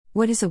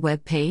What is a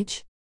web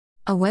page?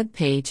 A web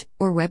page,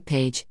 or web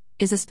page,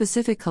 is a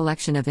specific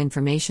collection of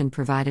information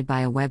provided by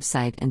a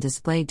website and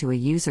displayed to a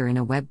user in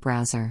a web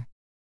browser.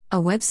 A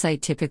website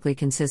typically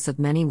consists of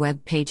many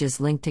web pages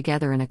linked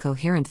together in a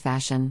coherent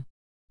fashion.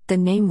 The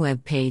name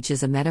web page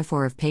is a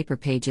metaphor of paper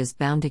pages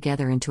bound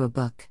together into a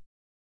book.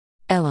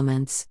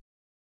 Elements.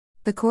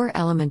 The core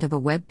element of a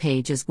web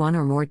page is one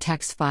or more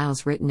text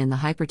files written in the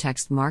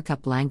hypertext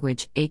markup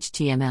language,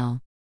 HTML.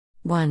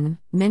 1.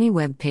 Many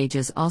web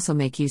pages also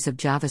make use of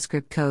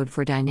JavaScript code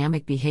for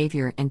dynamic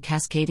behavior and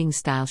cascading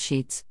style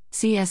sheets,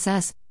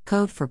 CSS,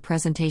 code for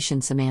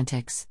presentation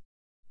semantics.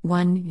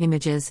 1.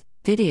 Images,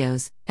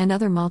 videos, and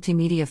other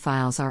multimedia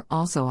files are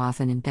also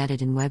often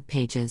embedded in web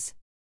pages.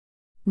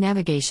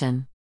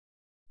 Navigation.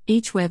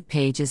 Each web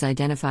page is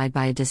identified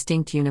by a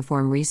distinct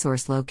uniform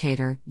resource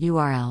locator,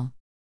 URL.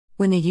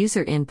 When the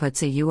user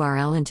inputs a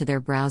URL into their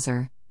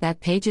browser, that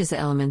page's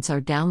elements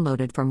are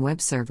downloaded from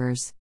web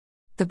servers.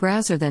 The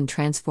browser then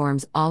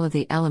transforms all of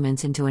the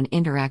elements into an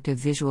interactive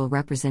visual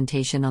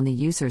representation on the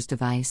user's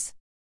device.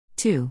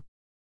 2.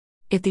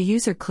 If the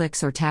user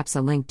clicks or taps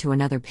a link to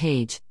another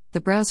page,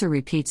 the browser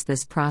repeats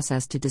this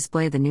process to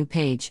display the new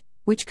page,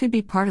 which could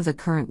be part of the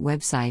current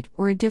website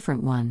or a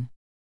different one.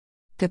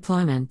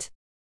 Deployment.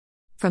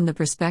 From the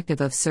perspective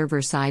of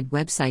server-side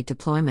website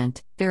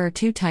deployment, there are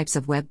two types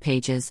of web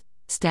pages,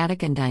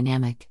 static and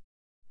dynamic.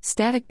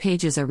 Static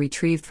pages are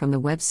retrieved from the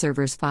web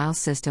server's file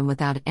system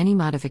without any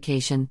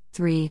modification.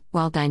 3.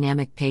 While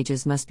dynamic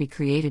pages must be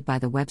created by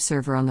the web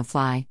server on the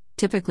fly,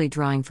 typically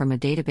drawing from a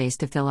database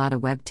to fill out a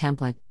web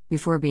template,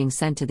 before being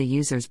sent to the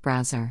user's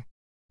browser.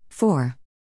 4.